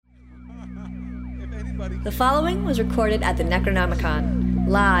The following was recorded at the NecronomiCon,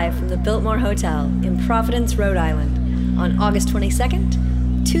 live from the Biltmore Hotel in Providence, Rhode Island, on August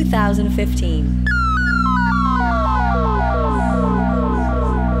 22nd, 2015.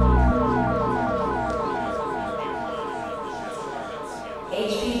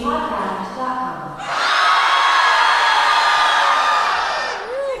 HPPodcast.com.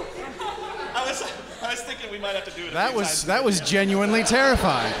 I was thinking we might have to do it. That was genuinely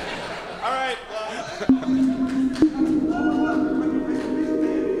terrifying. All right.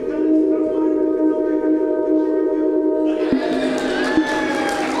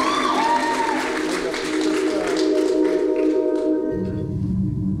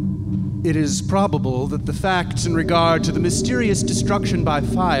 It is probable that the facts in regard to the mysterious destruction by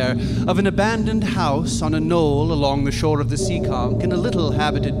fire of an abandoned house on a knoll along the shore of the Seekonk in a little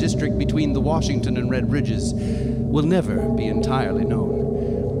habited district between the Washington and Red Ridges will never be entirely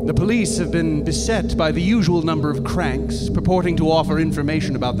known. The police have been beset by the usual number of cranks purporting to offer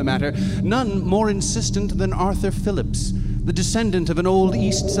information about the matter, none more insistent than Arthur Phillips, the descendant of an old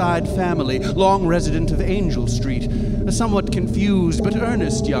East Side family, long resident of Angel Street, a somewhat confused but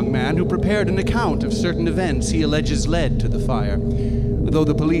earnest young man who prepared an account of certain events he alleges led to the fire. Though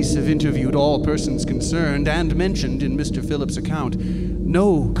the police have interviewed all persons concerned and mentioned in Mr. Phillips' account,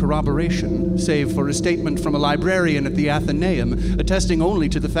 no corroboration, save for a statement from a librarian at the Athenaeum attesting only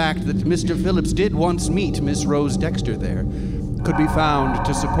to the fact that Mr. Phillips did once meet Miss Rose Dexter there, could be found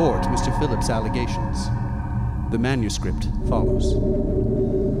to support Mr. Phillips' allegations. The manuscript follows.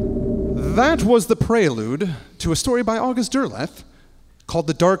 That was the prelude to a story by August Derleth called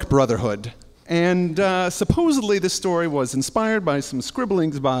The Dark Brotherhood. And supposedly this story was inspired by some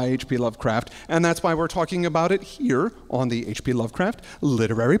scribblings by H.P. Lovecraft, and that's why we're talking about it here on the H.P. Lovecraft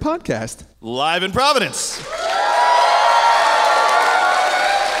Literary Podcast. Live in Providence.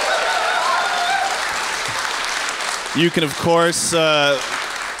 You can, of course,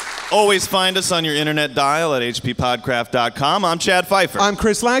 always find us on your internet dial at hppodcraft.com. I'm Chad Pfeiffer. I'm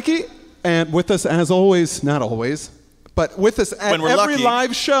Chris Lackey, and with us as always, not always, but with us at every lucky.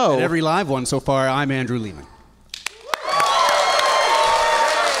 live show. At every live one so far, I'm Andrew Lehman.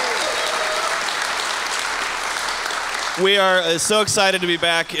 We are so excited to be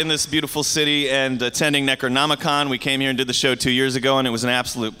back in this beautiful city and attending NecronomiCon. We came here and did the show 2 years ago, and it was an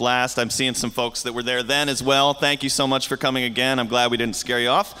absolute blast. I'm seeing some folks that were there then as well. Thank you so much for coming again. I'm glad we didn't scare you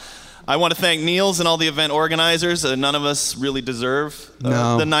off. I want to thank Niels and all the event organizers. None of us really deserve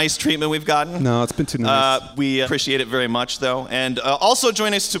the nice treatment we've gotten. No, it's been too nice. We appreciate it very much, though. And also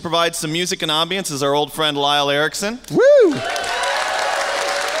join us to provide some music and ambience is our old friend Lyle Erickson. Woo!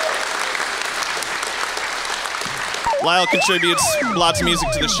 Lyle contributes lots of music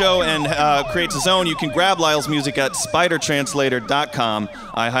to the show and creates his own. You can grab Lyle's music at spidertranslator.com.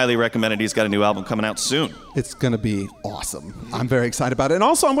 I highly recommend it. He's got a new album coming out soon. It's going to be awesome. I'm very excited about it. And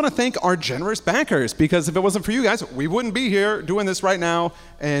also, I want to thank our generous backers, because if it wasn't for you guys, we wouldn't be here doing this right now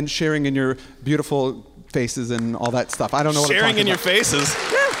and sharing in your beautiful faces and all that stuff. I don't know what I'm Sharing talking in about. your faces?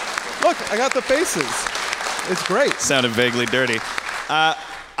 Yeah. Look, I got the faces. It's great. Sounded vaguely dirty.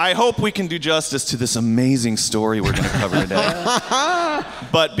 I hope we can do justice to this amazing story we're going to cover today.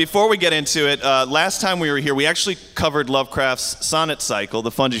 But before we get into it, last time we were here, we actually covered Lovecraft's sonnet cycle, The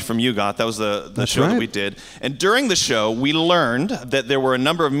Fungi from Yugoth. That was the show that we did. And during the show, we learned that there were a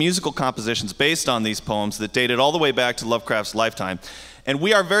number of musical compositions based on these poems that dated all the way back to Lovecraft's lifetime. And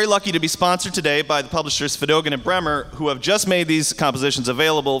we are very lucky to be sponsored today by the publishers Fedogan and Bremer, who have just made these compositions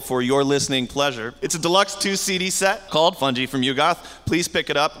available for your listening pleasure. It's a deluxe 2-CD set called Fungi from Yugoth. Please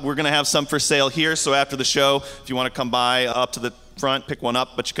pick it up. We're going to have some for sale here, so after the show, if you want to come by up to the front, pick one up,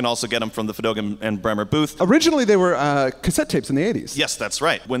 but you can also get them from the Fedogan and Bremer booth. Originally, they were cassette tapes in the 80s. Yes, that's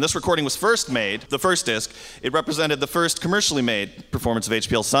right. When this recording was first made, the first disc, it represented the first commercially made performance of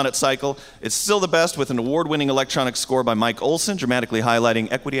HPL's sonnet cycle. It's still the best, with an award-winning electronic score by Mike Olson, dramatically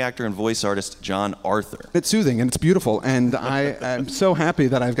highlighting equity actor and voice artist John Arthur. It's soothing and it's beautiful, and I am so happy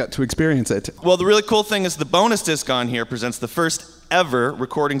that I've got to experience it. Well, the really cool thing is the bonus disc on here presents the first ever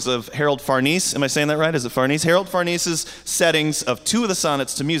recordings of Harold Farnese. Am I saying that right? Is it Farnese? Harold Farnese's settings of 2 of the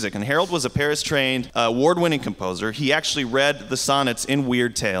sonnets to music. And Harold was a Paris-trained, award-winning composer. He actually read the sonnets in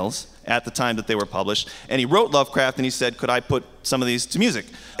Weird Tales at the time that they were published. And he wrote Lovecraft, and he said, could I put some of these to music?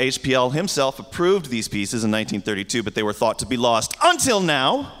 HPL himself approved these pieces in 1932, but they were thought to be lost until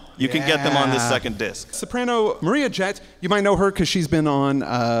now. You can get them on this second disc. Soprano Maria Jett, you might know her because she's been on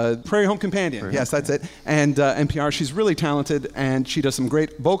Prairie Home Companion. Yes, that's it. And NPR. She's really talented, and she does some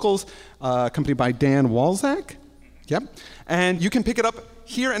great vocals, accompanied by Dan Walzak. Yep. And you can pick it up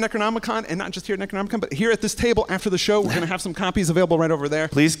here at NecronomiCon, and not just here at NecronomiCon, but here at this table after the show. We're going to have some copies available right over there.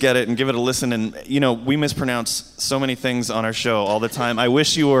 Please get it and give it a listen. And, we mispronounce so many things on our show all the time. I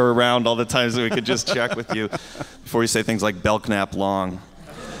wish you were around all the time so we could just check with you before you say things like Belknap long.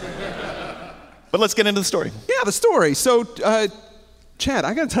 But let's get into the story. Yeah, the story. So, Chad,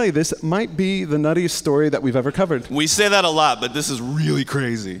 I got to tell you, this might be the nuttiest story that we've ever covered. We say that a lot, but this is really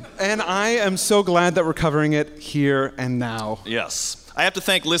crazy. And I am so glad that we're covering it here and now. Yes. I have to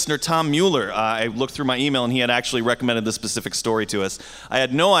thank listener Tom Mueller. I looked through my email, and he had actually recommended this specific story to us. I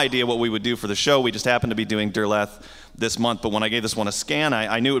had no idea what we would do for the show. We just happened to be doing Derleth this month, but when I gave this one a scan,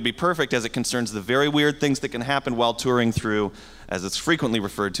 I knew it would be perfect as it concerns the very weird things that can happen while touring through, as it's frequently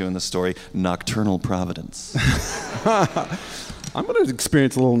referred to in the story, nocturnal Providence. I'm going to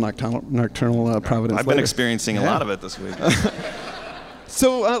experience a little nocturnal Providence I've been experiencing a lot of it this week.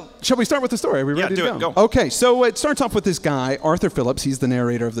 So, shall we start with the story? Are we ready to go? Go. Okay, so it starts off with this guy, Arthur Phillips. He's the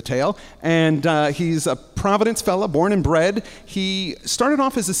narrator of the tale, and he's a Providence fella, born and bred. He started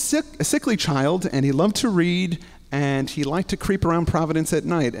off as a sickly child, and he loved to read, and he liked to creep around Providence at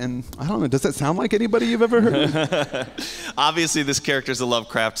night. And I don't know, does that sound like anybody you've ever heard? Obviously, this character's a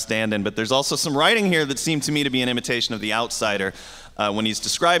Lovecraft stand-in, but there's also some writing here that seemed to me to be an imitation of The Outsider when he's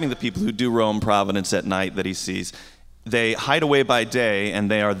describing the people who do roam Providence at night that he sees. They hide away by day, and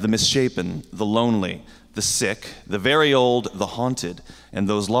they are the misshapen, the lonely, the sick, the very old, the haunted, and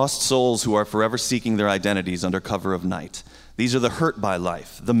those lost souls who are forever seeking their identities under cover of night. These are the hurt by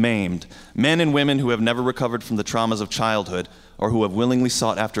life, the maimed, men and women who have never recovered from the traumas of childhood or who have willingly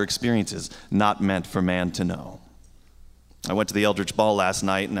sought after experiences not meant for man to know. I went to the Eldritch Ball last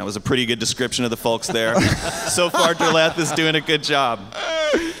night, and that was a pretty good description of the folks there. So far, Derleth is doing a good job.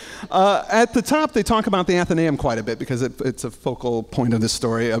 At the top, they talk about the Athenaeum quite a bit because it's a focal point of this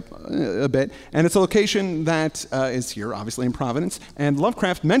story a bit. And it's a location that is here, obviously, in Providence. And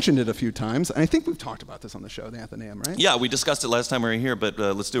Lovecraft mentioned it a few times. And I think we've talked about this on the show, the Athenaeum, right? Yeah, we discussed it last time we were here, but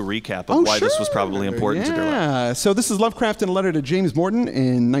let's do a recap of why this was probably important to Derleth. Yeah, so this is Lovecraft in a letter to James Morton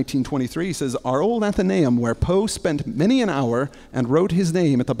in 1923. He says, "Our old Athenaeum, where Poe spent many an hour and wrote his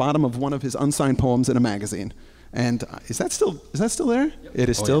name at the bottom of one of his unsigned poems in a magazine." And is that still there? Yep. It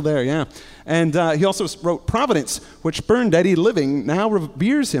is still there, yeah. And he also wrote, "Providence, which burned Eddie living, now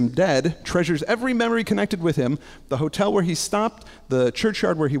reveres him dead, treasures every memory connected with him, the hotel where he stopped, the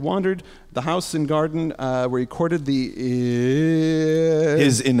churchyard where he wandered, the house and garden where he courted his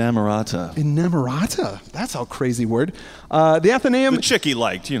inamorata." Inamorata? That's a crazy word. The Athenaeum... The chick he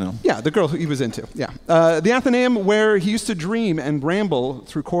liked, Yeah, the girl he was into, yeah. The Athenaeum where he used to dream and ramble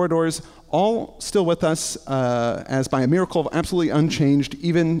through corridors, all still with us as by a miracle, absolutely unchanged,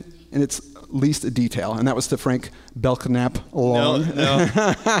 even in its least detail. And that was to Frank Belknap Long. No.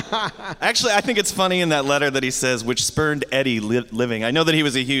 Actually, I think it's funny in that letter that he says, which spurned Eddie living. I know that he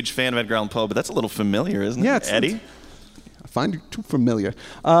was a huge fan of Edgar Allan Poe, but that's a little familiar, isn't it? Eddie? I find it too familiar.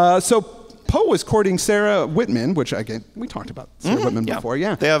 So Poe was courting Sarah Whitman, which, again, we talked about Sarah Whitman before,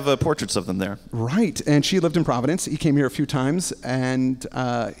 yeah. They have portraits of them there. Right, and she lived in Providence. He came here a few times, and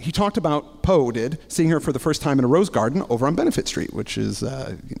he talked about, Poe did, seeing her for the first time in a rose garden over on Benefit Street, which is,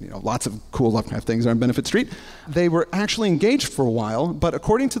 lots of cool Lovecraft things are on Benefit Street. They were actually engaged for a while, but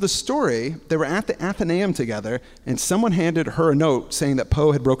according to the story, they were at the Athenaeum together, and someone handed her a note saying that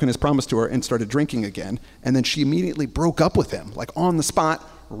Poe had broken his promise to her and started drinking again, and then she immediately broke up with him, like on the spot,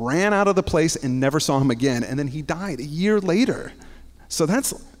 ran out of the place and never saw him again, and then he died a year later. So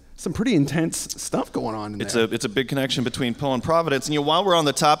that's some pretty intense stuff going on in there. It's a big connection between Poe and Providence. And while we're on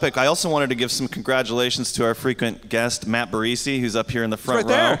the topic, I also wanted to give some congratulations to our frequent guest, Matt Barisi, who's up here in the front row.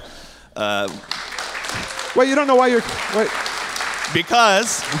 There. Wait, you don't know why you're... Wait.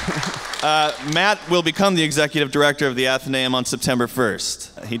 Because Matt will become the executive director of the Athenaeum on September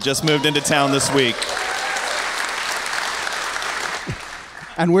 1st. He just moved into town this week.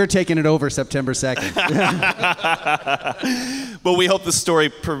 And we're taking it over September 2nd. Well, we hope the story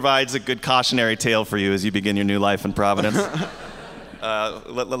provides a good cautionary tale for you as you begin your new life in Providence.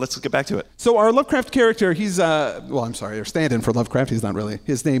 Let's get back to it. So our Lovecraft character, he's, our stand-in for Lovecraft, he's not really.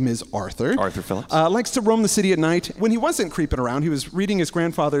 His name is Arthur. Arthur Phillips. Likes to roam the city at night. When he wasn't creeping around, he was reading his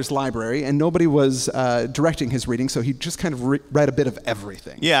grandfather's library, and nobody was directing his reading, so he just kind of read a bit of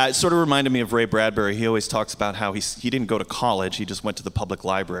everything. Yeah, it sort of reminded me of Ray Bradbury. He always talks about how he didn't go to college. He just went to the public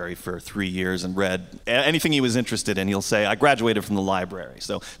library for 3 years and read anything he was interested in. He'll say, I graduated from the library.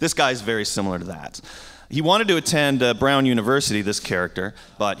 So this guy's very similar to that. He wanted to attend Brown University, this character,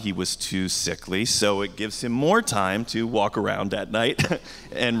 but he was too sickly, so it gives him more time to walk around at night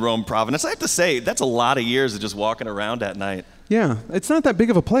and roam Providence. I have to say, that's a lot of years of just walking around at night. Yeah, it's not that big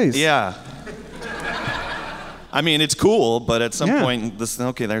of a place. Yeah. I mean, it's cool, but at some point, there's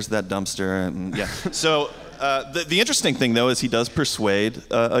that dumpster. And, yeah. So the interesting thing, though, is he does persuade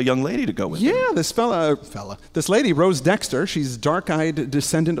a young lady to go with him. Yeah, this lady, Rose Dexter, she's dark-eyed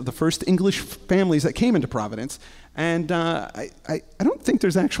descendant of the first English families that came into Providence. And I don't think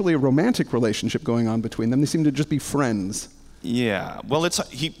there's actually a romantic relationship going on between them. They seem to just be friends. Yeah. Well,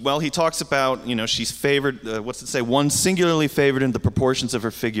 he talks about, she's favored, one singularly favored in the proportions of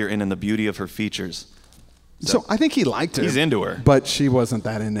her figure and in the beauty of her features. So I think he liked her. He's into her. But she wasn't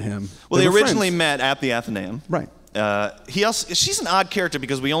that into him. Well, they originally met at the Athenaeum. Right. She's an odd character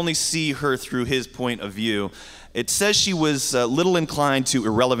because we only see her through his point of view. It says she was little inclined to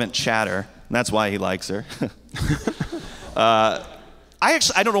irrelevant chatter, and that's why he likes her.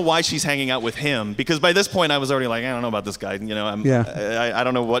 I don't know why she's hanging out with him, because by this point I was already like, I don't know about this guy. I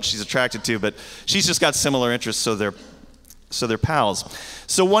don't know what she's attracted to, but she's just got similar interests, so they're pals.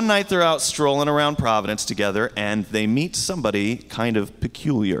 So one night they're out strolling around Providence together, and they meet somebody kind of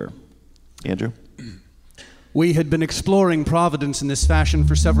peculiar. Andrew? We had been exploring Providence in this fashion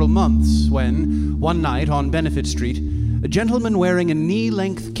for several months when, one night on Benefit Street, a gentleman wearing a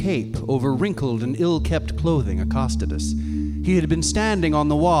knee-length cape over wrinkled and ill-kept clothing accosted us. He had been standing on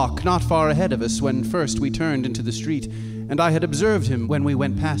the walk not far ahead of us when first we turned into the street, and I had observed him when we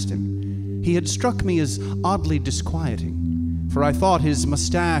went past him. He had struck me as oddly disquieting, for I thought his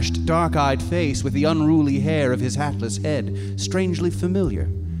mustached, dark-eyed face with the unruly hair of his hatless head strangely familiar.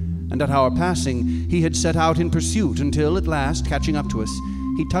 And at our passing, he had set out in pursuit until, at last, catching up to us,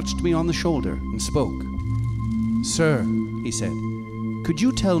 he touched me on the shoulder and spoke. "Sir," he said, "could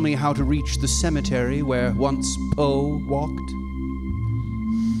you tell me how to reach the cemetery where once Poe walked?"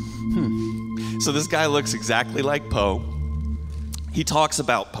 So this guy looks exactly like Poe. He talks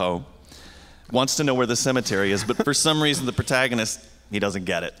about Poe, wants to know where the cemetery is, but for some reason the protagonist, he doesn't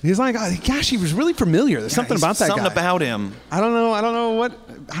get it. He's like, gosh, he was really familiar. There's something about that guy. Something about him. I don't know what.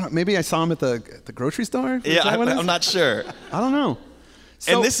 Maybe I saw him at the grocery store? Yeah, I'm not sure. I don't know.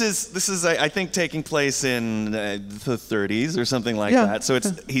 So, and this is I think taking place in the 30s or something like that. So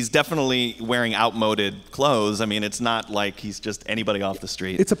he's definitely wearing outmoded clothes. I mean, it's not like he's just anybody off the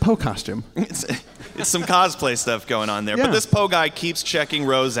street. It's a Poe costume. It's some cosplay stuff going on there. Yeah. But this Poe guy keeps checking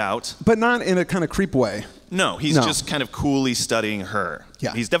Rose out. But not in a kind of creep way. No, he's just kind of coolly studying her.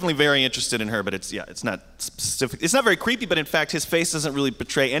 Yeah. He's definitely very interested in her, but it's not specific. It's not very creepy, but in fact, his face doesn't really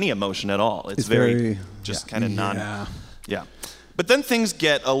betray any emotion at all. It's very just kind of non. Yeah. But then things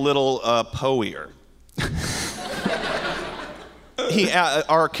get a little Poe-ier.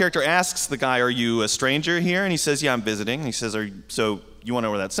 Our character asks the guy, "Are you a stranger here?" And he says, "Yeah, I'm visiting." And he says, "So you want to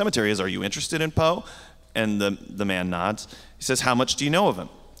know where that cemetery is? Are you interested in Poe?" And the man nods. He says, "How much do you know of him?"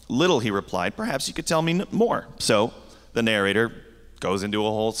 "Little," he replied. "Perhaps you could tell me more." So the narrator goes into a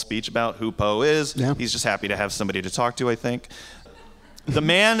whole speech about who Poe is. Yeah. He's just happy to have somebody to talk to, I think. The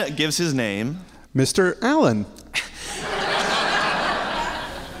man gives his name. Mr. Allen.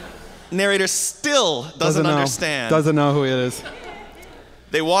 Narrator still doesn't understand. Doesn't know who it is.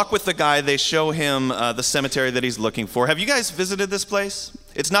 They walk with the guy. They show him the cemetery that he's looking for. Have you guys visited this place?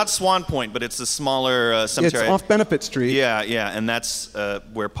 It's not Swan Point, but it's a smaller cemetery. It's off Benefit Street. Yeah, and that's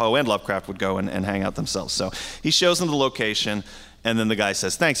where Poe and Lovecraft would go and hang out themselves. So he shows them the location, and then the guy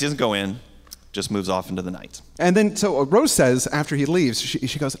says thanks. He doesn't go in, just moves off into the night. And then so Rose says after he leaves,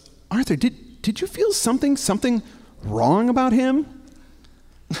 she goes, "Arthur, did you feel something wrong about him?"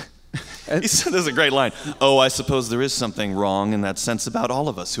 He said, "There's a great line. Oh, I suppose there is something wrong in that sense about all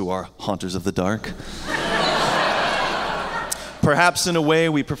of us who are haunters of the dark. Perhaps in a way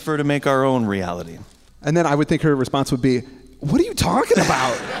we prefer to make our own reality." And then I would think her response would be, "What are you talking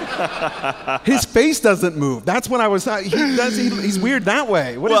about? His face doesn't move." That's when I was. He's weird that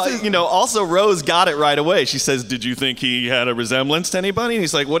way. Also Rose got it right away. She says, "Did you think he had a resemblance to anybody?" And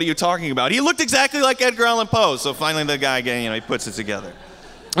he's like, "What are you talking about? He looked exactly like Edgar Allan Poe." So finally, the guy, he puts it together.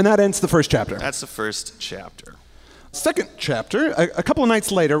 And that ends the first chapter. That's the first chapter. Second chapter, a couple of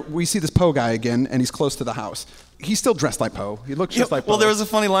nights later, we see this Poe guy again, and he's close to the house. He's still dressed like Poe. He looks just like Poe. Well, there was a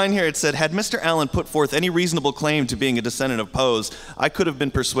funny line here. It said, "Had Mr. Allen put forth any reasonable claim to being a descendant of Poe's, I could have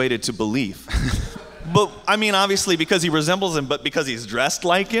been persuaded to believe." But, obviously because he resembles him, but because he's dressed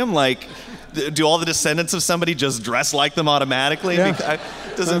like him, do all the descendants of somebody just dress like them automatically? Yeah.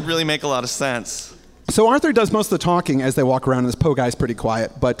 It doesn't really make a lot of sense. So Arthur does most of the talking as they walk around, and this Poe guy's pretty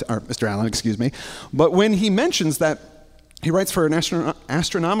quiet, or Mr. Allen, excuse me. But when he mentions that he writes for an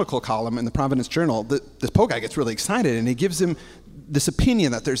astronomical column in the Providence Journal, this Poe guy gets really excited, and he gives him this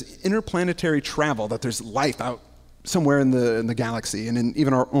opinion that there's interplanetary travel, that there's life out somewhere in the galaxy and in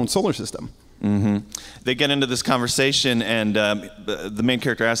even our own solar system. Mm-hmm. They get into this conversation, and the main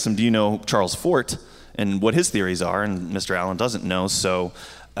character asks him, "Do you know Charles Fort?" and what his theories are, and Mr. Allen doesn't know, so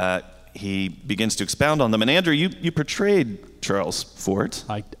he begins to expound on them. And Andrew, you portrayed Charles Fort.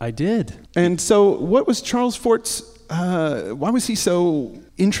 I did. And so what was Charles Fort's, why was he so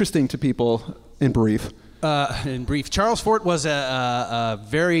interesting to people in brief? Charles Fort was a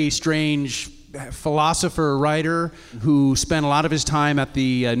very strange philosopher, writer, who spent a lot of his time at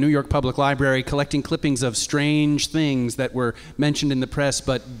the New York Public Library collecting clippings of strange things that were mentioned in the press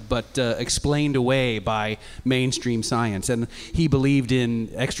but explained away by mainstream science. And he believed in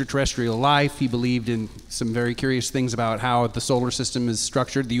extraterrestrial life. He believed in some very curious things about how the solar system is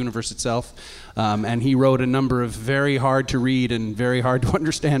structured, the universe itself. And he wrote a number of very hard to read and very hard to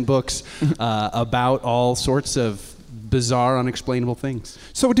understand books about all sorts of bizarre, unexplainable things.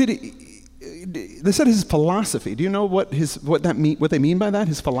 So they said his philosophy. Do you know what they mean by that?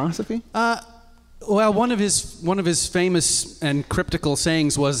 His philosophy? Well, one of his famous and cryptical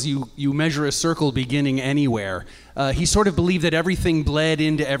sayings was, "You measure a circle beginning anywhere." He sort of believed that everything bled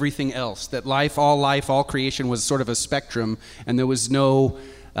into everything else. That all creation was sort of a spectrum, and there was no.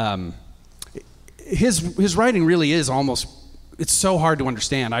 His writing really is almost. It's so hard to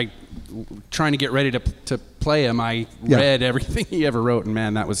understand. Trying to get ready to play him, I read everything he ever wrote, and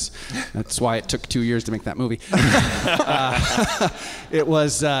man, that's why it took 2 years to make that movie. It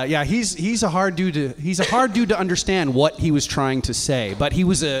was, he's a hard dude to understand what he was trying to say, but he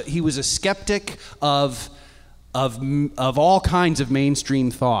was a skeptic of all kinds of mainstream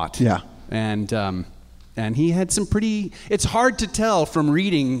thought. Yeah, and he had some pretty. It's hard to tell from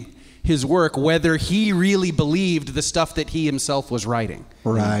reading his work whether he really believed the stuff that he himself was writing.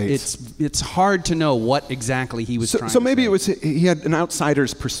 Right. It's hard to know what exactly he was trying to say. So maybe he had an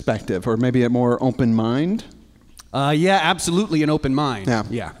outsider's perspective, or maybe a more open mind? Yeah, absolutely an open mind.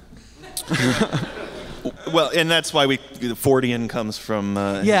 Yeah. Well, and that's why the Fortean comes from...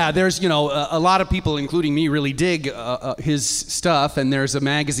 there's, a lot of people, including me, really dig his stuff, and there's a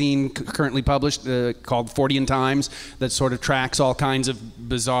magazine currently published called Fortean Times that sort of tracks all kinds of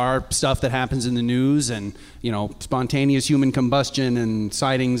bizarre stuff that happens in the news, and, spontaneous human combustion and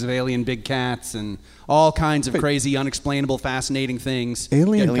sightings of alien big cats and all kinds of crazy, unexplainable, fascinating things.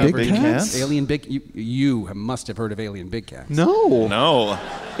 Alien big cats? You must have heard of alien big cats. No.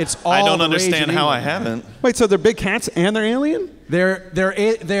 It's all I don't understand how I haven't. Wait, so they're big cats and they're alien?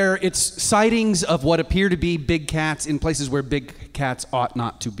 It's sightings of what appear to be big cats in places where big cats ought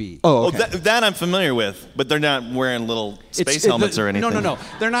not to be. Oh, okay. That I'm familiar with, but they're not wearing little space helmets or anything. No.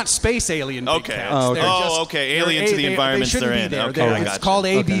 They're not space alien big cats. Oh, okay. Alien to the environments they're in. Okay, it's called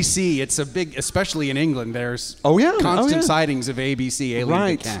ABC. It's a big, especially in England, there's constant sightings of ABC alien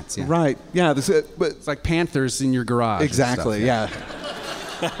big cats. Yeah. Right, yeah. It's like panthers in your garage. Exactly, and stuff,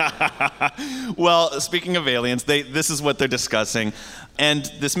 yeah. Well, speaking of aliens, this is what they're discussing.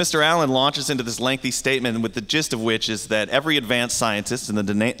 And this Mr. Allen launches into this lengthy statement with the gist of which is that every advanced scientist in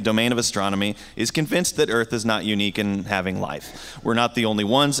the domain of astronomy is convinced that Earth is not unique in having life. We're not the only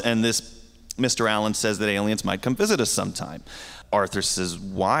ones, and this Mr. Allen says that aliens might come visit us sometime. Arthur says,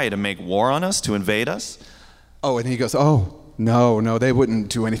 why? To make war on us? To invade us? Oh, and he goes, No, they wouldn't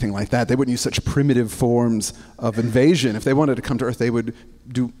do anything like that. They wouldn't use such primitive forms of invasion. If they wanted to come to Earth, they would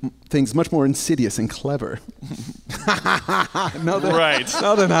do things much more insidious and clever. No,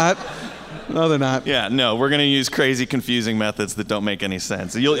 they're not. Yeah, no, we're going to use crazy, confusing methods that don't make any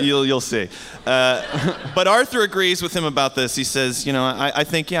sense. You'll see. But Arthur agrees with him about this. He says, I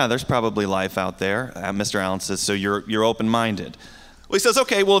think, there's probably life out there. Mr. Allen says, so you're open-minded. Well, he says,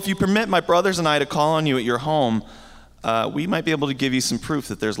 okay, well, if you permit my brothers and I to call on you at your home, we might be able to give you some proof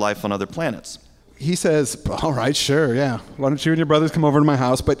that there's life on other planets. He says, all right, sure, yeah. Why don't you and your brothers come over to my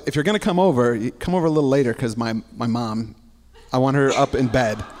house? But if you're going to come over a little later, because my mom, I want her up in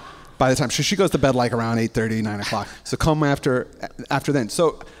bed by the time. She goes to bed like around 8:30, 9 o'clock. So come after then.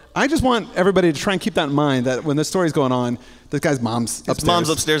 So I just want everybody to try and keep that in mind, that when this story's going on, this guy's mom's upstairs. His mom's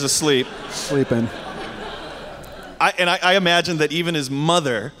upstairs asleep. Sleeping. I imagine that even his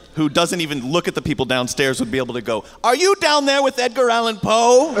mother, who doesn't even look at the people downstairs, would be able to go, are you down there with Edgar Allan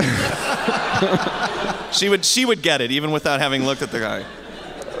Poe? She would get it, even without having looked at the guy.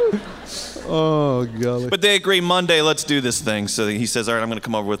 Oh, golly. But they agree, Monday, let's do this thing. So he says, all right, I'm going to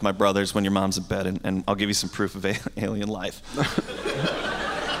come over with my brothers when your mom's in bed, and I'll give you some proof of alien life.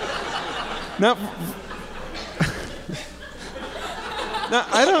 Now,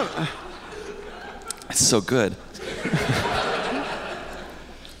 I don't... It's so good.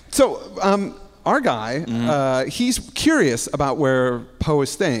 So, our guy, he's curious about where Poe is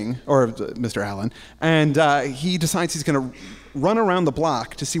staying, or Mr. Allen, and he decides he's going to run around the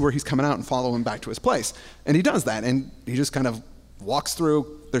block to see where he's coming out and follow him back to his place. And he does that, and he just kind of walks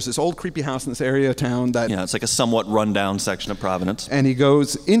through. There's this old creepy house in this area of town that... Yeah, it's like a somewhat rundown section of Providence. And he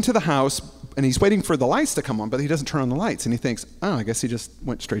goes into the house, and he's waiting for the lights to come on, but he doesn't turn on the lights. And he thinks, oh, I guess he just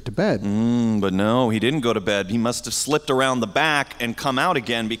went straight to bed. But no, he didn't go to bed. He must have slipped around the back and come out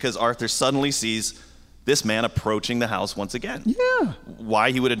again because Arthur suddenly sees this man approaching the house once again. Yeah.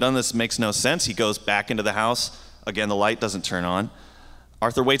 Why he would have done this makes no sense. He goes back into the house. Again, the light doesn't turn on.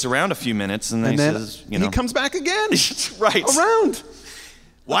 Arthur waits around a few minutes, and then he says, he comes back again. Right. Around.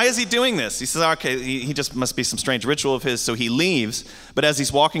 Why is he doing this? He says, okay, he just must be some strange ritual of his, so he leaves. But as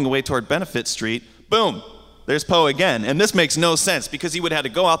he's walking away toward Benefit Street, boom, there's Poe again. And this makes no sense because he would have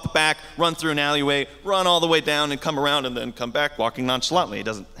had to go out the back, run through an alleyway, run all the way down and come around and then come back walking nonchalantly.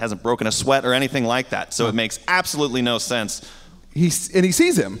 He hasn't broken a sweat or anything like that. So it makes absolutely no sense. He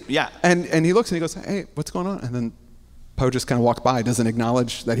sees him. Yeah. And he looks and he goes, hey, what's going on? And then Poe just kind of walks by, doesn't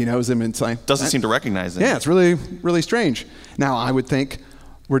acknowledge that he knows him. And doesn't seem to recognize him. Yeah, it's really, really strange. Now, I would think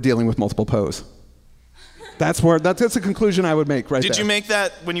we're dealing with multiple Poes. That's a conclusion I would make right there. Did you make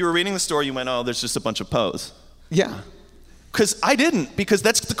that when you were reading the story? You went, oh, there's just a bunch of Poes. Yeah. Because I didn't, because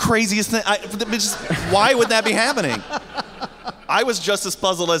that's the craziest thing. Why would that be happening? I was just as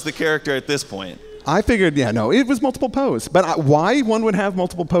puzzled as the character at this point. I figured, it was multiple Poes. But why one would have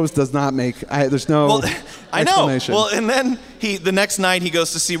multiple Poes does not make, there's no explanation. Well, and then the next night he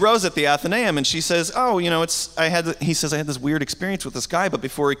goes to see Rose at the Athenaeum, and she says, oh, I had this weird experience with this guy, but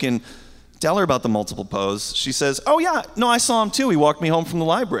before he can tell her about the multiple Poes, she says, oh yeah, no, I saw him too. He walked me home from the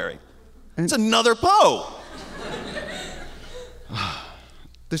library. It's another Poe.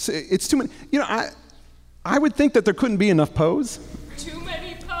 It's too many. I would think that there couldn't be enough Poes. Too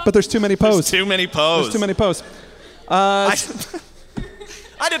many Poes. But there's too many Poes. There's too many Poes. There's too many Poes. I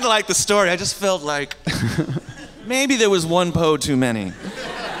didn't like the story. I just felt like maybe there was one Poe too many.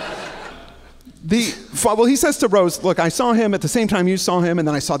 Well, he says to Rose, look, I saw him at the same time you saw him, and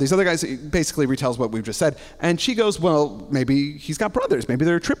then I saw these other guys. He basically retells what we've just said. And she goes, well, maybe he's got brothers. Maybe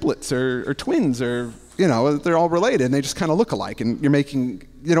they're triplets or twins or, they're all related, and they just kind of look alike. And you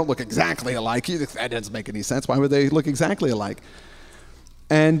don't look exactly alike. That doesn't make any sense. Why would they look exactly alike?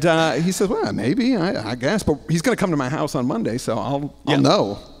 And he says, well, maybe, I guess. But he's going to come to my house on Monday, so I'll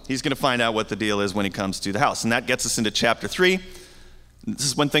know. He's going to find out what the deal is when he comes to the house. And that gets us into chapter 3. This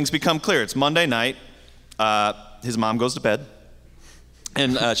is when things become clear. It's Monday night. His mom goes to bed.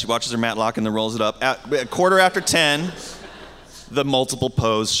 And she watches her Matlock and then rolls it up. At 10:15, the multiple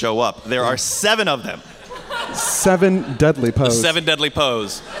Poes show up. There are 7 of them. 7 deadly Poes. 7 deadly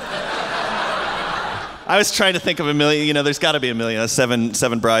Poes. I was trying to think of a million. There's got to be a million.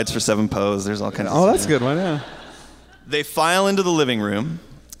 7 brides for 7 Poes. There's all kinds of stuff. Oh, that's a good one, yeah. They file into the living room,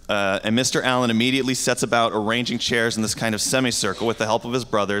 and Mr. Allen immediately sets about arranging chairs in this kind of semicircle with the help of his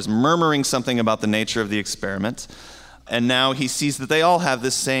brothers, murmuring something about the nature of the experiment. And now he sees that they all have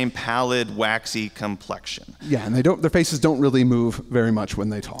this same pallid, waxy complexion. Yeah, and their faces don't really move very much when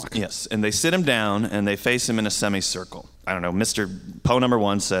they talk. Yes, and they sit him down, and they face him in a semicircle. I don't know, Mr. Poe number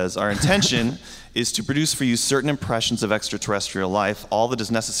 1 says, our intention is to produce for you certain impressions of extraterrestrial life. All that is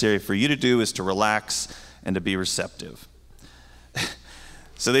necessary for you to do is to relax and to be receptive.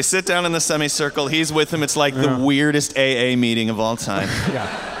 So they sit down in the semicircle. He's with them. It's like the weirdest AA meeting of all time.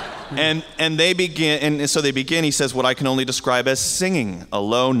 Yeah. And they begin, and so they begin, he says, what I can only describe as singing, a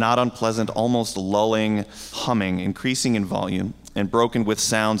low, not unpleasant, almost lulling humming, increasing in volume, and broken with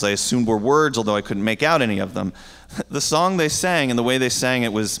sounds I assumed were words, although I couldn't make out any of them. The song they sang and the way they sang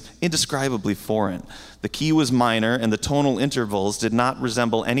it was indescribably foreign. The key was minor, and the tonal intervals did not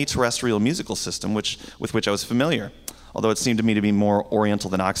resemble any terrestrial musical system with which I was familiar, although it seemed to me to be more oriental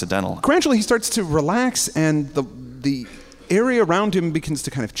than occidental. Gradually, he starts to relax, and the area around him begins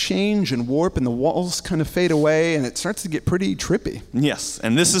to kind of change and warp, and the walls kind of fade away, and it starts to get pretty trippy. Yes,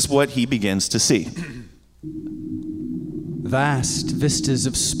 and this is what he begins to see. Vast vistas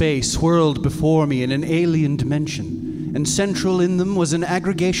of space whirled before me in an alien dimension, and central in them was an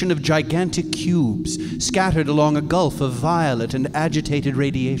aggregation of gigantic cubes scattered along a gulf of violet and agitated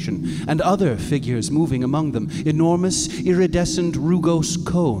radiation, and other figures moving among them, enormous iridescent rugose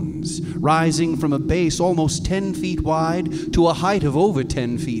cones, rising from a base almost 10 feet wide to a height of over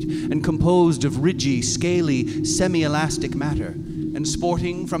 10 feet, and composed of ridgy, scaly, semi-elastic matter, and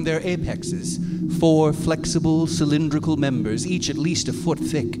sporting from their apexes 4 flexible, cylindrical members, each at least a foot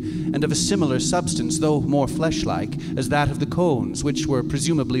thick, and of a similar substance, though more flesh-like, as that of the cones, which were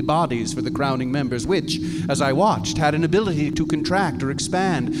presumably bodies for the crowning members, which, as I watched, had an ability to contract or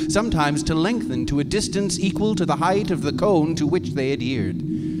expand, sometimes to lengthen to a distance equal to the height of the cone to which they adhered.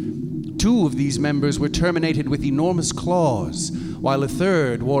 2 of these members were terminated with enormous claws, while a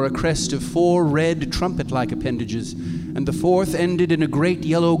third wore a crest of 4 red trumpet-like appendages, and the fourth ended in a great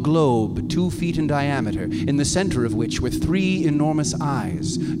yellow globe 2 feet in diameter, in the center of which were 3 enormous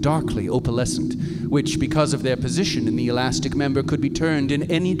eyes, darkly opalescent, which, because of their position in the elastic member, could be turned in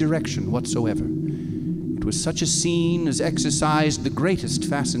any direction whatsoever. It was such a scene as exercised the greatest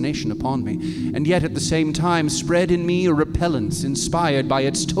fascination upon me, and yet at the same time spread in me a repellence inspired by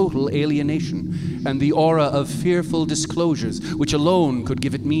its total alienation, and the aura of fearful disclosures which alone could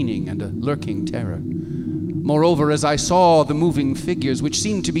give it meaning and a lurking terror. Moreover, as I saw the moving figures which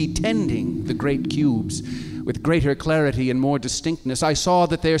seemed to be tending the great cubes, with greater clarity and more distinctness, I saw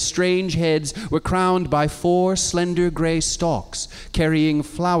that their strange heads were crowned by 4 slender gray stalks, carrying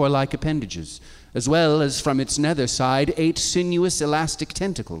flower-like appendages, as well as from its nether side 8 sinuous elastic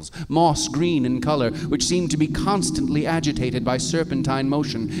tentacles, moss green in color, which seemed to be constantly agitated by serpentine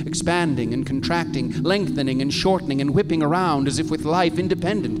motion, expanding and contracting, lengthening and shortening, and whipping around as if with life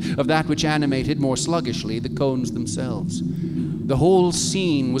independent of that which animated more sluggishly the cones themselves. The whole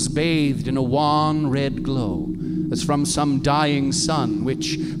scene was bathed in a wan red glow, as from some dying sun,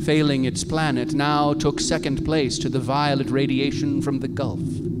 which, failing its planet, now took second place to the violet radiation from the Gulf.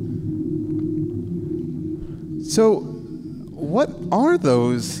 So, what are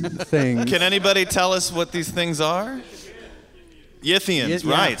those things? Can anybody tell us what these things are? Yithians,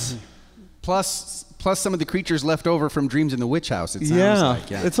 Yeah. right. Plus some of the creatures left over from Dreams in the Witch House, it sounds like.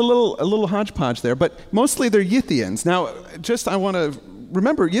 Yeah, it's a little hodgepodge there, but mostly they're Yithians. Now, I want to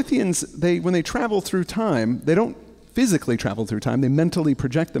remember, Yithians, when they travel through time, they don't physically travel through time. They mentally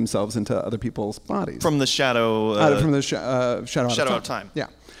project themselves into other people's bodies. From the shadow... shadow out of time. Yeah.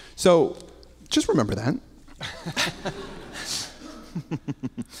 So, just remember that.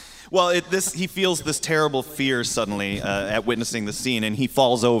 Well, he feels this terrible fear suddenly at witnessing the scene, and he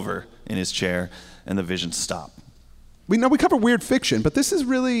falls over in his chair, and the visions stop. We cover weird fiction, but this is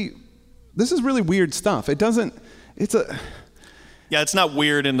really weird stuff. Yeah, it's not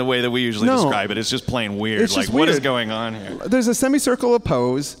weird in the way that we usually describe it. It's just plain weird. It's just what is weird. going on here? There's a semicircle of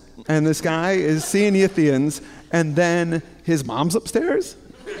Poes, and this guy is seeing Yithians, and then his mom's upstairs.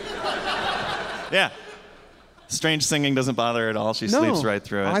 Yeah. Strange singing doesn't bother her at all. She sleeps right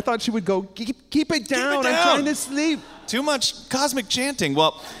through it. I thought she would go, keep it down. I'm trying to sleep. Too much cosmic chanting.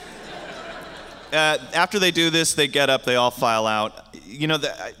 Well, after they do this, they get up, they all file out.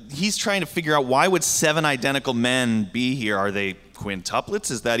 He's trying to figure out, why would 7 identical men be here? Are they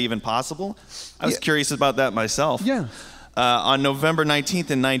quintuplets? Is that even possible? I was curious about that myself. Yeah. On November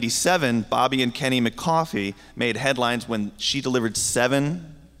 19th in 97, Bobby and Kenny McCoffey made headlines when she delivered 7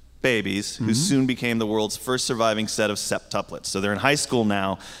 babies who soon became the world's first surviving set of septuplets. So they're in high school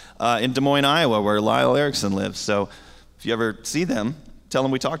now in Des Moines, Iowa, where Lyle Erickson lives. So if you ever see them, tell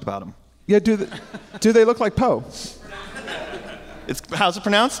them we talked about them. Yeah, do they look like Poe? How's it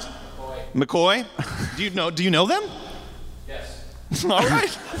pronounced? McCoy. Do you know them? Yes. All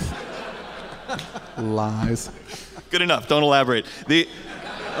right. Lies. Good enough. Don't elaborate.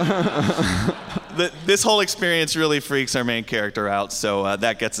 This whole experience really freaks our main character out, so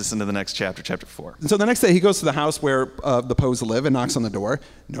that gets us into the next chapter, chapter 4. So the next day he goes to the house where the Poes live and knocks on the door.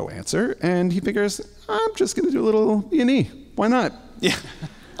 No answer. And he figures, I'm just going to do a little E&E. Why not? Yeah,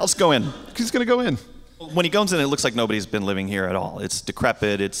 I'll just go in. He's going to go in. When he goes in, it looks like nobody's been living here at all. It's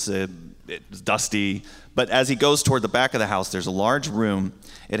decrepit, it's dusty. But as he goes toward the back of the house, there's a large room.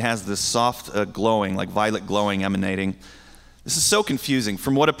 It has this soft glowing, like violet glowing emanating. This is so confusing.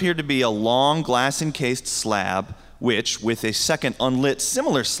 From what appeared to be a long glass-encased slab, which, with a second unlit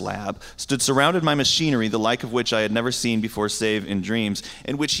similar slab, stood surrounded by machinery, the like of which I had never seen before save in dreams,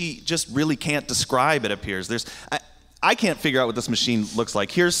 and which he just really can't describe, it appears. I can't figure out what this machine looks like.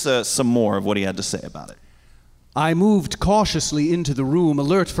 Here's some more of what he had to say about it. I moved cautiously into the room,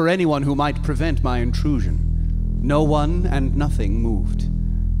 alert for anyone who might prevent my intrusion. No one and nothing moved.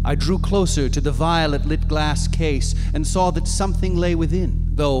 I drew closer to the violet-lit glass case and saw that something lay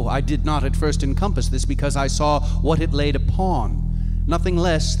within, though I did not at first encompass this because I saw what it laid upon, nothing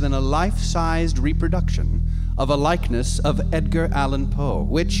less than a life-sized reproduction of a likeness of Edgar Allan Poe,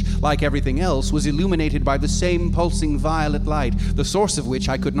 which, like everything else, was illuminated by the same pulsing violet light, the source of which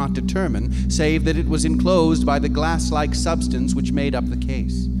I could not determine, save that it was enclosed by the glass-like substance which made up the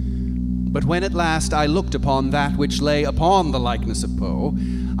case. But when at last I looked upon that which lay upon the likeness of Poe,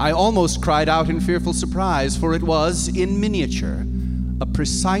 I almost cried out in fearful surprise, for it was, in miniature, a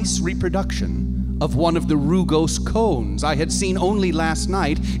precise reproduction of one of the rugose cones I had seen only last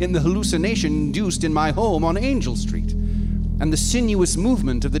night in the hallucination induced in my home on Angel Street. And the sinuous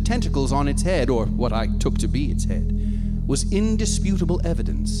movement of the tentacles on its head, or what I took to be its head, was indisputable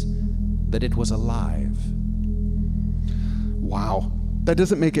evidence that it was alive. Wow. That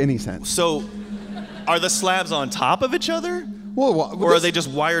doesn't make any sense. So, are the slabs on top of each other? Well, Or are they just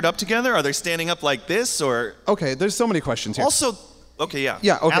wired up together? Are they standing up like this, or? Okay, there's so many questions here. Also, okay, yeah.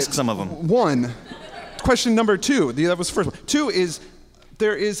 Yeah, okay. Ask some of them. One, question number 2. That was the first one. 2 is,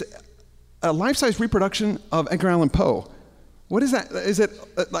 there is a life-size reproduction of Edgar Allan Poe. What is that? Is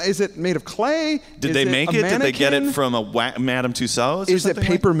it made of clay? Did they make it? Did they get it from a Madame Tussauds? Is it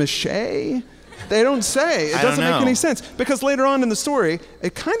paper mache? They don't say. It doesn't make any sense. Because later on in the story,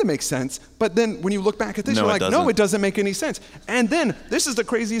 it kind of makes sense, but then when you look back at this, you're like, no, it doesn't make any sense. And then, this is the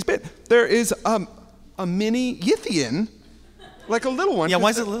craziest bit. There is a mini Yithian, like a little one. Yeah,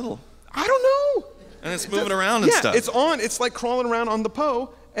 why is it little? I don't know. And it's moving around and stuff. Yeah, it's like crawling around on the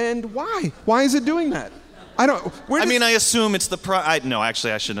Poe, and why? Why is it doing that? I don't. I assume it's the no,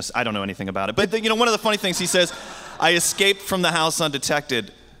 actually, I shouldn't. I don't know anything about it. But one of the funny things he says, I escaped from the house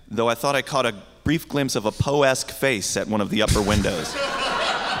undetected, though I thought I caught a brief glimpse of a Poe-esque face at one of the upper windows.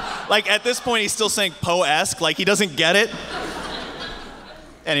 Like at this point, he's still saying Poe-esque, like he doesn't get it.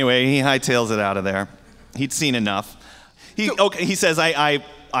 Anyway, he hightails it out of there. He'd seen enough. He says,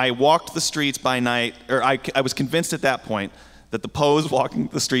 I walked the streets by night, or I was convinced at that point that the Poes walking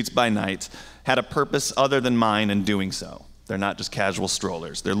the streets by night had a purpose other than mine in doing so. They're not just casual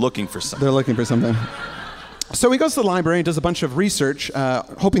strollers. They're looking for something. They're looking for something. So he goes to the library and does a bunch of research,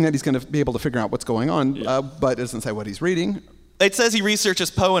 hoping that he's going to be able to figure out what's going on, but it doesn't say what he's reading. It says he researches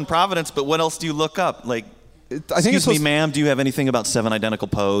Poe in Providence, but what else do you look up? Like, excuse me, ma'am, do you have anything about 7 identical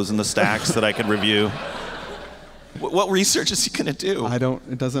Poes in the stacks that I could review? What research is he going to do?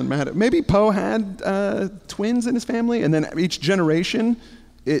 It doesn't matter. Maybe Poe had twins in his family, and then each generation,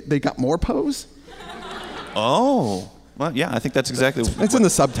 they got more Poes? Oh. Well, yeah, I think that's exactly It's in the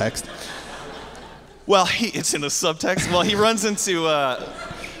subtext. Well, it's in the subtext. Well, he runs into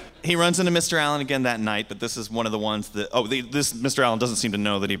Mr. Allen again that night, but this is one of the ones that this Mr. Allen doesn't seem to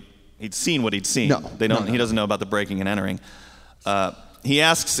know that he'd seen what he'd seen. No, He doesn't know about the breaking and entering. He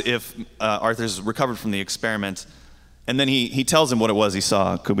asks if Arthur's recovered from the experiment, and then he tells him what it was he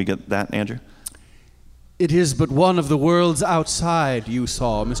saw. Could we get that, Andrew? It is but one of the worlds outside you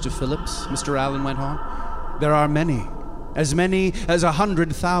saw, Mr. Phillips, Mr. Allen went on. There are many as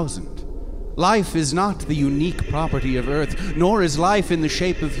 100,000. Life is not the unique property of Earth, nor is life in the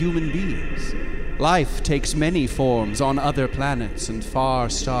shape of human beings. Life takes many forms on other planets and far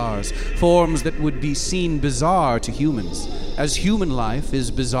stars, forms that would be seen bizarre to humans, as human life is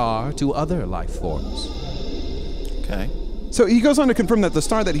bizarre to other life forms. Okay. So he goes on to confirm that the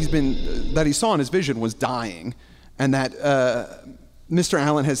star that he saw in his vision was dying, and that Mr.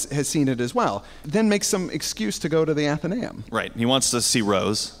 Allen has seen it as well. Then makes some excuse to go to the Athenaeum. Right. He wants to see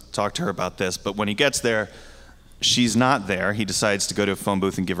Rose, talk to her about this, but when he gets there, she's not there. He decides to go to a phone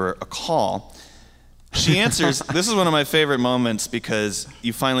booth and give her a call. She answers. This is one of my favorite moments because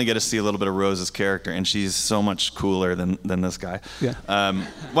you finally get to see a little bit of Rose's character, and she's so much cooler than this guy. Yeah.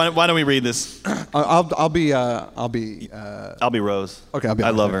 Why don't we read this? I'll be Rose. Okay,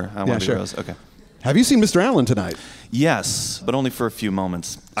 I love her. I want to be sure. Rose. Okay. Have you seen Mr. Allen tonight? Yes, but only for a few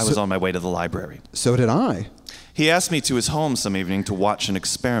moments. I was on my way to the library. So did I. He asked me to his home some evening to watch an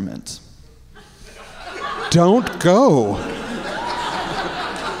experiment. Don't go.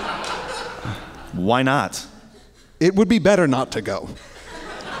 Why not? It would be better not to go.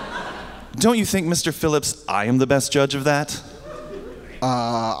 Don't you think, Mr. Phillips, I am the best judge of that?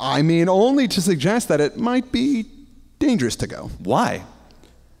 I mean, only to suggest that it might be dangerous to go. Why?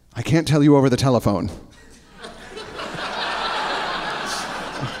 I can't tell you over the telephone.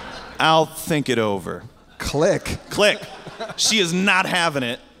 I'll think it over. Click. Click. She is not having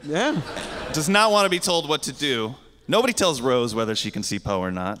it. Yeah. Does not want to be told what to do. Nobody tells Rose whether she can see Poe or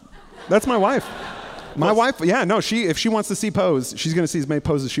not. That's my wife. My wife, yeah, no, if she wants to see Poes, she's going to see as many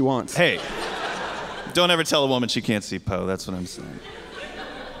Poes as she wants. Hey, don't ever tell a woman she can't see Poe. That's what I'm saying.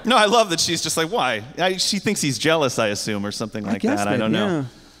 No, I love that she's just like, why? She thinks he's jealous, I assume, or something like that. I don't know. Yeah.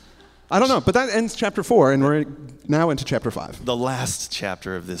 I don't know, but that ends chapter 4, and we're now into chapter 5. The last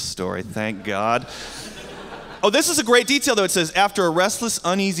chapter of this story, thank God. Oh, this is a great detail, though. It says, after a restless,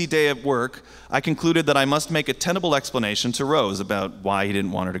 uneasy day at work, I concluded that I must make a tenable explanation to Rose about why he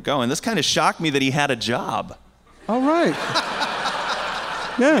didn't want her to go. And this kind of shocked me that he had a job. All right.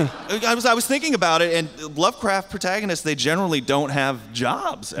 Yeah. I was thinking about it, and Lovecraft protagonists, they generally don't have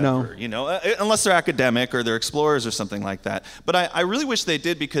jobs ever, No. you know, unless they're academic or they're explorers or something like that. But I really wish they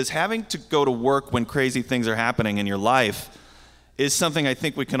did, because having to go to work when crazy things are happening in your life is something I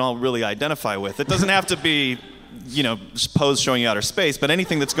think we can all really identify with. It doesn't have to be, you know, Poe's showing you outer space, but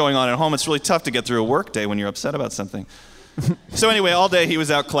anything that's going on at home, it's really tough to get through a work day when you're upset about something. So anyway, all day he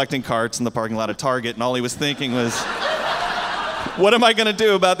was out collecting carts in the parking lot of Target, and all he was thinking was, What am I going to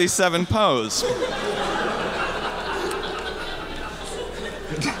do about these 7 Poes?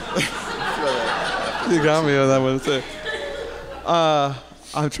 You got me on that one too.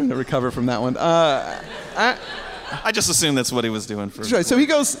 I'm trying to recover from that one. I just assumed that's what he was doing for. That's right. So he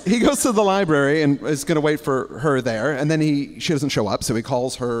goes to the library and is going to wait for her there, and then she doesn't show up, so he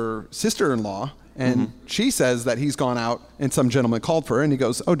calls her sister-in-law, and she says that he's gone out and some gentleman called for her, and he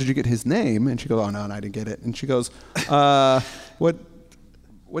goes, "Oh, did you get his name?" And she goes, "Oh no, I didn't get it." And she goes, "What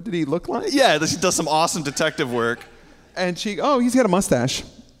did he look like?" Yeah, she does some awesome detective work. And "Oh, he's got a mustache."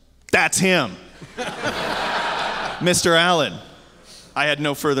 That's him. Mr. Allen. I had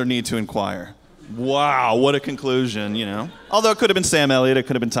no further need to inquire. Wow, what a conclusion, you know. Although it could have been Sam Elliott, it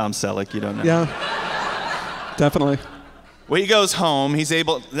could have been Tom Selleck, you don't know. Yeah, definitely. Well, he goes home,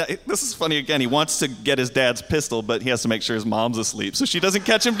 this is funny again, he wants to get his dad's pistol, but he has to make sure his mom's asleep, so she doesn't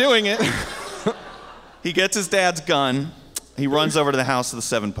catch him doing it. He gets his dad's gun, he runs over to the house of the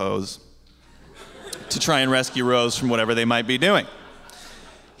 7 Poes to try and rescue Rose from whatever they might be doing.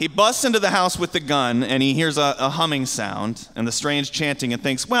 He busts into the house with the gun, and he hears a humming sound and the strange chanting and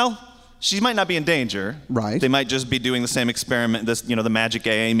thinks, well, she might not be in danger. Right. They might just be doing the same experiment, the magic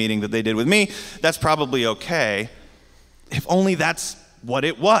AA meeting that they did with me. That's probably okay. If only that's what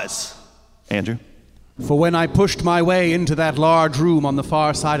it was. Andrew? For when I pushed my way into that large room on the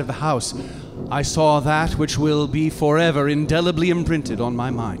far side of the house, I saw that which will be forever indelibly imprinted on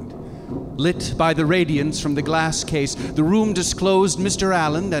my mind. Lit by the radiance from the glass case, the room disclosed Mr.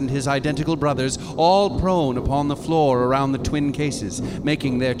 Allen and his identical brothers, all prone upon the floor around the twin cases,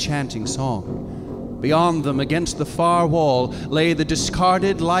 making their chanting song. Beyond them, against the far wall, lay the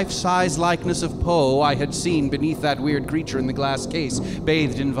discarded life-size likeness of Poe I had seen beneath that weird creature in the glass case,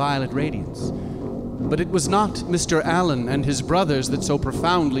 bathed in violet radiance. But it was not Mr. Allen and his brothers that so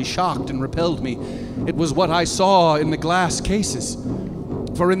profoundly shocked and repelled me. It was what I saw in the glass cases.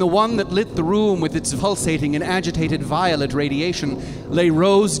 For in the one that lit the room with its pulsating and agitated violet radiation lay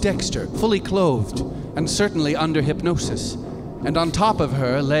Rose Dexter, fully clothed, and certainly under hypnosis. And on top of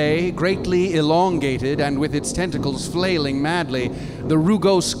her lay, greatly elongated and with its tentacles flailing madly, the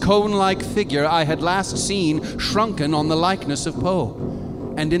rugose cone-like figure I had last seen shrunken on the likeness of Poe.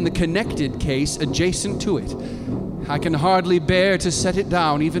 And in the connected case adjacent to it, I can hardly bear to set it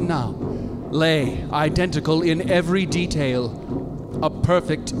down even now, lay, identical in every detail, a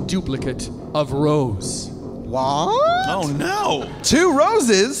perfect duplicate of Rose. What? Oh, no. 2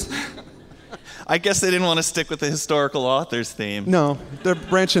 roses? I guess they didn't want to stick with the historical authors theme. No, they're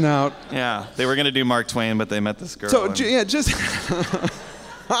branching out. Yeah, they were going to do Mark Twain, but they met this girl. So,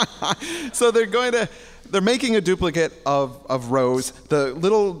 so they're making a duplicate of Rose. The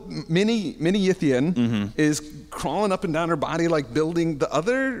little mini Yithian is crawling up and down her body, like building the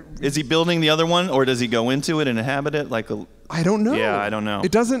other. Is he building the other one, or does he go into it and inhabit it? I don't know. Yeah, I don't know.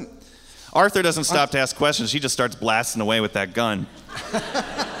 It doesn't. Arthur doesn't stop to ask questions. He just starts blasting away with that gun.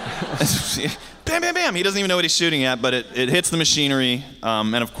 Bam, bam, bam. He doesn't even know what he's shooting at, but it hits the machinery.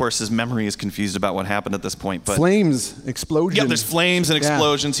 And of course, his memory is confused about what happened at this point. But flames, explosions. Yeah, there's flames and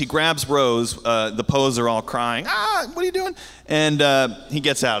explosions. He grabs Rose. The Poes are all crying. What are you doing? And he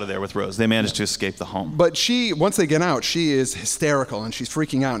gets out of there with Rose. They manage to escape the home. But once they get out, she is hysterical and she's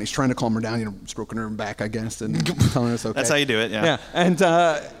freaking out. And he's trying to calm her down, stroking her back, I guess, and telling her it's okay. That's how you do it, yeah. Yeah, and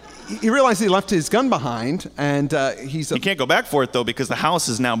he realized he left his gun behind, and he can't go back for it, though, because the house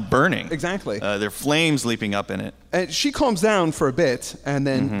is now burning. Exactly. There are flames leaping up in it. And she calms down for a bit, and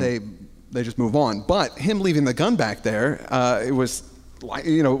then they just move on. But him leaving the gun back there, it was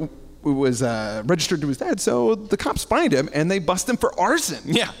registered to his dad, so the cops find him, and they bust him for arson.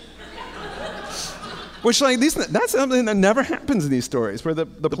 Yeah. Which, that's something that never happens in these stories, where the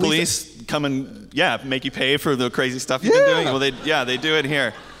police come and, make you pay for the crazy stuff you've been doing. Well, they do it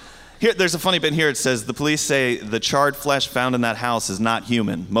here. Here, there's a funny bit here. It says, the police say the charred flesh found in that house is not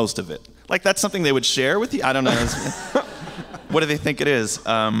human, most of it. Like, that's something they would share with you? I don't know. What do they think it is?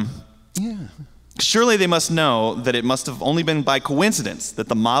 Surely they must know that it must have only been by coincidence that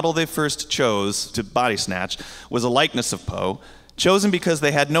the model they first chose to body snatch was a likeness of Poe, chosen because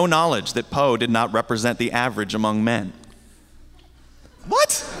they had no knowledge that Poe did not represent the average among men.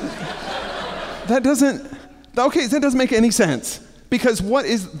 What? That doesn't make any sense. Because what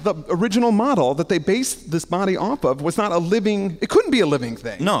is the original model that they based this body off of was not it couldn't be a living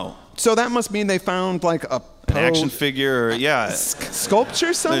thing. No. So that must mean they found like an action figure, or,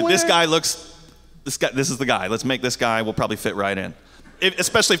 sculpture somewhere? This is the guy. Let's make this guy, we'll probably fit right in.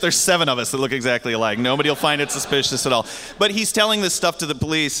 Especially if there's 7 of us that look exactly alike. Nobody will find it suspicious at all. But he's telling this stuff to the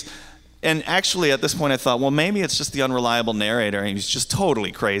police, And actually, at this point, I thought, well, maybe it's just the unreliable narrator, and he's just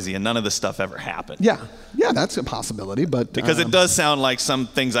totally crazy, and none of this stuff ever happened. Yeah, that's a possibility, but... Because it does sound like some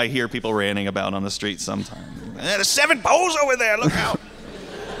things I hear people ranting about on the street sometimes. There's 7 poles over there, look out!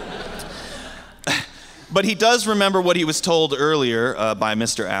 But he does remember what he was told earlier by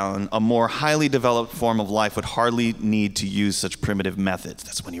Mr. Allen. A more highly developed form of life would hardly need to use such primitive methods.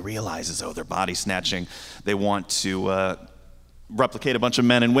 That's when he realizes, they're body snatching. They want to replicate a bunch of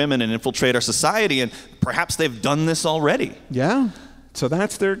men and women and infiltrate our society, and perhaps they've done this already. Yeah, so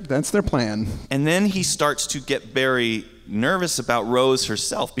that's their plan. And then he starts to get very nervous about Rose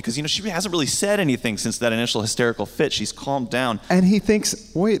herself, because she hasn't really said anything since that initial hysterical fit. She's calmed down. And he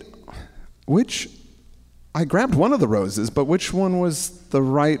thinks, wait, I grabbed one of the roses, but which one was the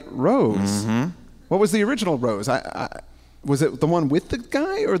right rose? Mm-hmm. What was the original rose? Was it the one with the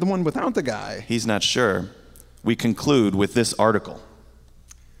guy or the one without the guy? He's not sure. We conclude with this article.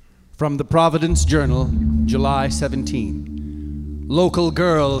 From the Providence Journal, July 17. Local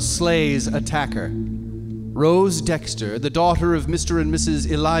girl slays attacker. Rose Dexter, the daughter of Mr. and Mrs.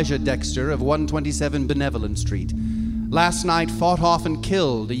 Elijah Dexter of 127 Benevolent Street, last night fought off and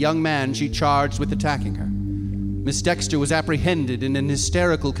killed a young man she charged with attacking her. Miss Dexter was apprehended in an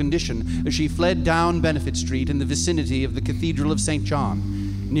hysterical condition as she fled down Benefit Street in the vicinity of the Cathedral of St. John,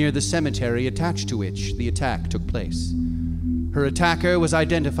 near the cemetery attached to which the attack took place. Her attacker was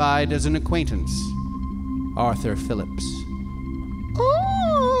identified as an acquaintance, Arthur Phillips.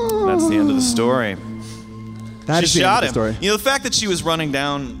 That's the end of the story. She shot him. Story. The fact that she was running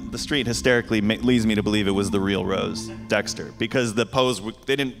down the street hysterically leads me to believe it was the real Rose Dexter, because the pose,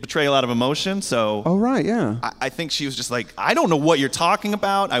 they didn't betray a lot of emotion, so... Oh, right, yeah. I think she was just like, I don't know what you're talking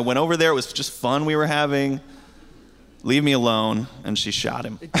about. I went over there. It was just fun we were having. Leave me alone. And she shot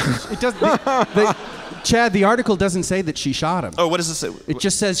him. It doesn't... Chad, the article doesn't say that she shot him. Oh, what does it say? It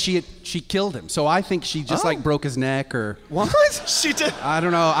just says she killed him. So I think she just broke his neck or... What? She did. I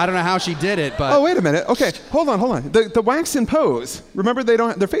don't know how she did it, but... Oh, wait a minute. Okay, hold on. The wax in pose. Remember,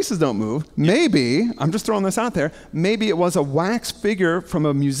 their faces don't move. Maybe, I'm just throwing this out there, maybe it was a wax figure from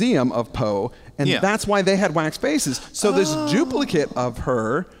a museum of Poe, and that's why they had wax faces. So this duplicate of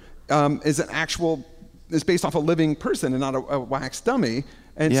her is based off a living person and not a wax dummy.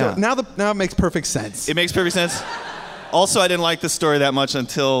 And so now it makes perfect sense. It makes perfect sense. Also, I didn't like this story that much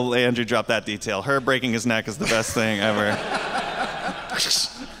until Andrew dropped that detail. Her breaking his neck is the best thing ever.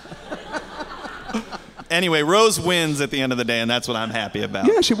 Anyway, Rose wins at the end of the day, and that's what I'm happy about.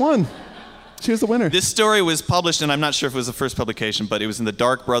 Yeah, she won. She was the winner. This story was published, and I'm not sure if it was the first publication, but it was in the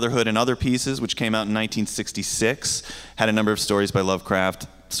Dark Brotherhood and Other Pieces, which came out in 1966. Had a number of stories by Lovecraft,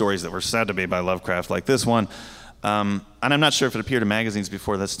 stories that were said to be by Lovecraft, like this one. And I'm not sure if it appeared in magazines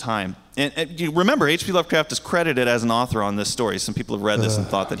before this time. And you remember, H.P. Lovecraft is credited as an author on this story. Some people have read this and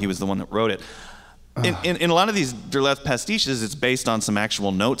thought that he was the one that wrote it. In a lot of these Derleth pastiches, it's based on some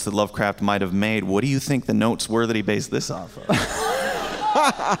actual notes that Lovecraft might have made. What do you think the notes were that he based this off of?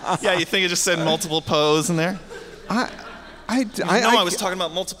 Yeah, you think it just said multiple pose in there? I was talking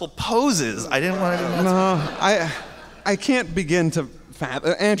about multiple poses. I didn't want to do that. I can't begin to...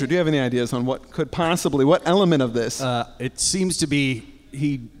 Andrew, do you have any ideas on what element of this? It seems to be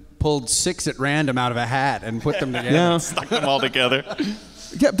he pulled 6 at random out of a hat and put them together. Yeah. Stuck them all together.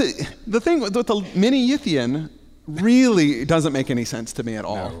 Yeah, the thing with the mini Yithian really doesn't make any sense to me at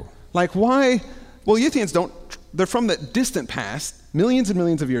all. No. Like, why? Well, Yithians they're from the distant past, millions and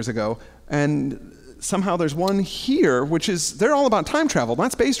millions of years ago, and somehow there's one here, they're all about time travel,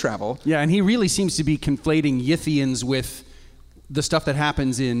 not space travel. Yeah, and he really seems to be conflating Yithians with the stuff that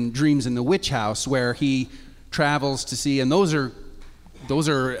happens in Dreams in the Witch House, where he travels to see, and those are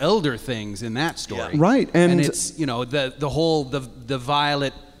elder things in that story. Yeah. Right, and it's the whole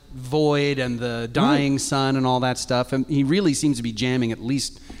violet void and the dying sun and all that stuff. And he really seems to be jamming at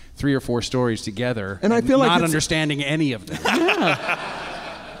least 3 or 4 stories together, and I feel like not understanding any of them.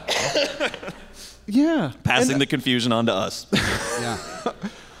 Yeah. Passing the confusion on to us. Yeah.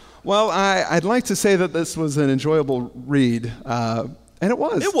 Well, I'd like to say that this was an enjoyable read, and it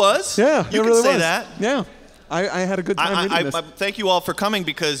was. It was. Yeah, you can say that. Yeah, I had a good time reading this. Thank you all for coming,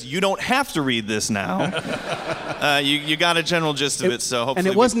 because you don't have to read this now. You got a general gist of it, so hopefully. And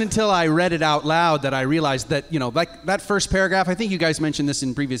it wasn't until I read it out loud that I realized that, like that first paragraph, I think you guys mentioned this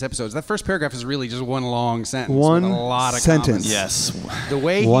in previous episodes, that first paragraph is really just one long sentence with a lot of sentence. Comments. Yes. The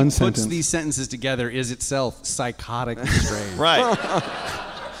way he puts these sentences together is itself psychotic and strange. Right.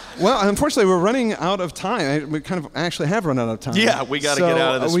 Well, unfortunately, we're running out of time. We kind of actually have run out of time. Yeah, we got to get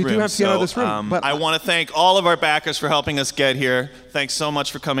out of this room. We do have to get out of this room. But I want to thank all of our backers for helping us get here. Thanks so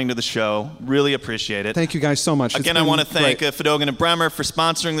much for coming to the show. Really appreciate it. Thank you guys so much. Again, I want to thank Fedogan and Bremer for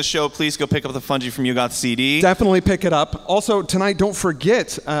sponsoring the show. Please go pick up the Fungi from You Got CD. Definitely pick it up. Also, tonight, don't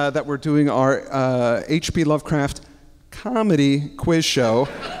forget that we're doing our H.P. Lovecraft comedy quiz show.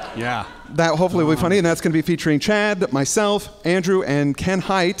 Yeah. That hopefully will be funny, and that's going to be featuring Chad, myself, Andrew, and Ken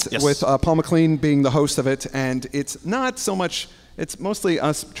Haidt, with Paul McLean being the host of it. And it's not so much, it's mostly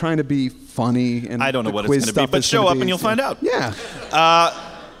us trying to be funny. And I don't know what it's going to be, but show up and you'll find out. Yeah.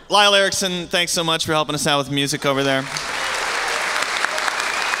 Lyle Erickson, thanks so much for helping us out with music over there.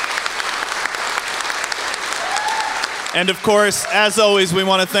 And of course, as always, we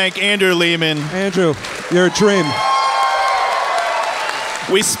want to thank Andrew Lehman. Andrew, you're a dream.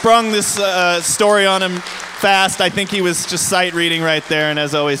 We sprung this story on him fast. I think he was just sight reading right there, and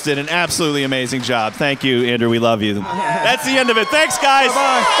as always, did an absolutely amazing job. Thank you, Andrew. We love you. That's the end of it. Thanks, guys.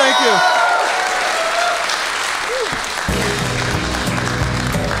 Bye-bye. Thank you.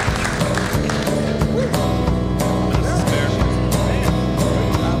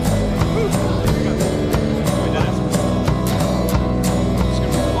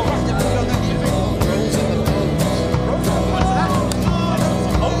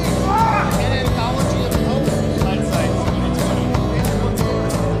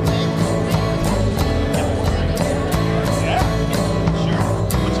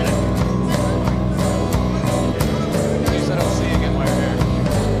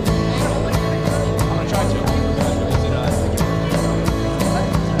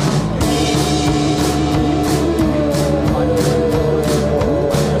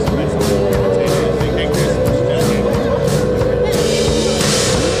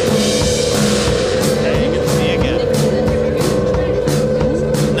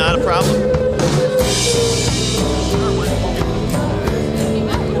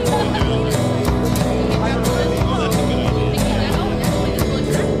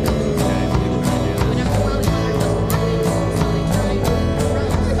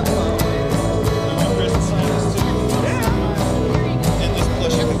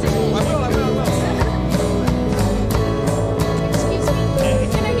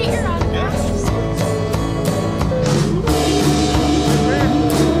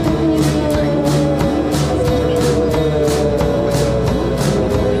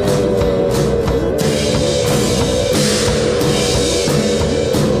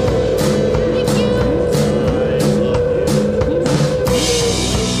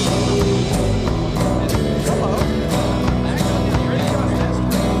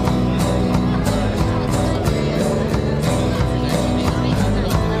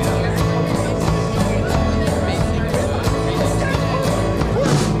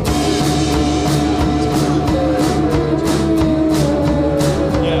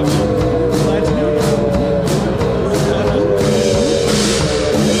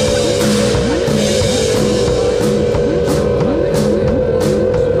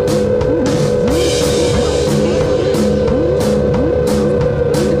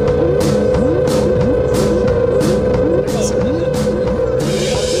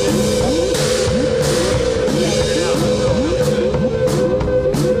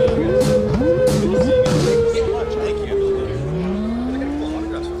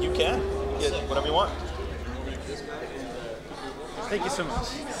 Thank you so much.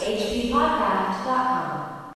 HB Podcast.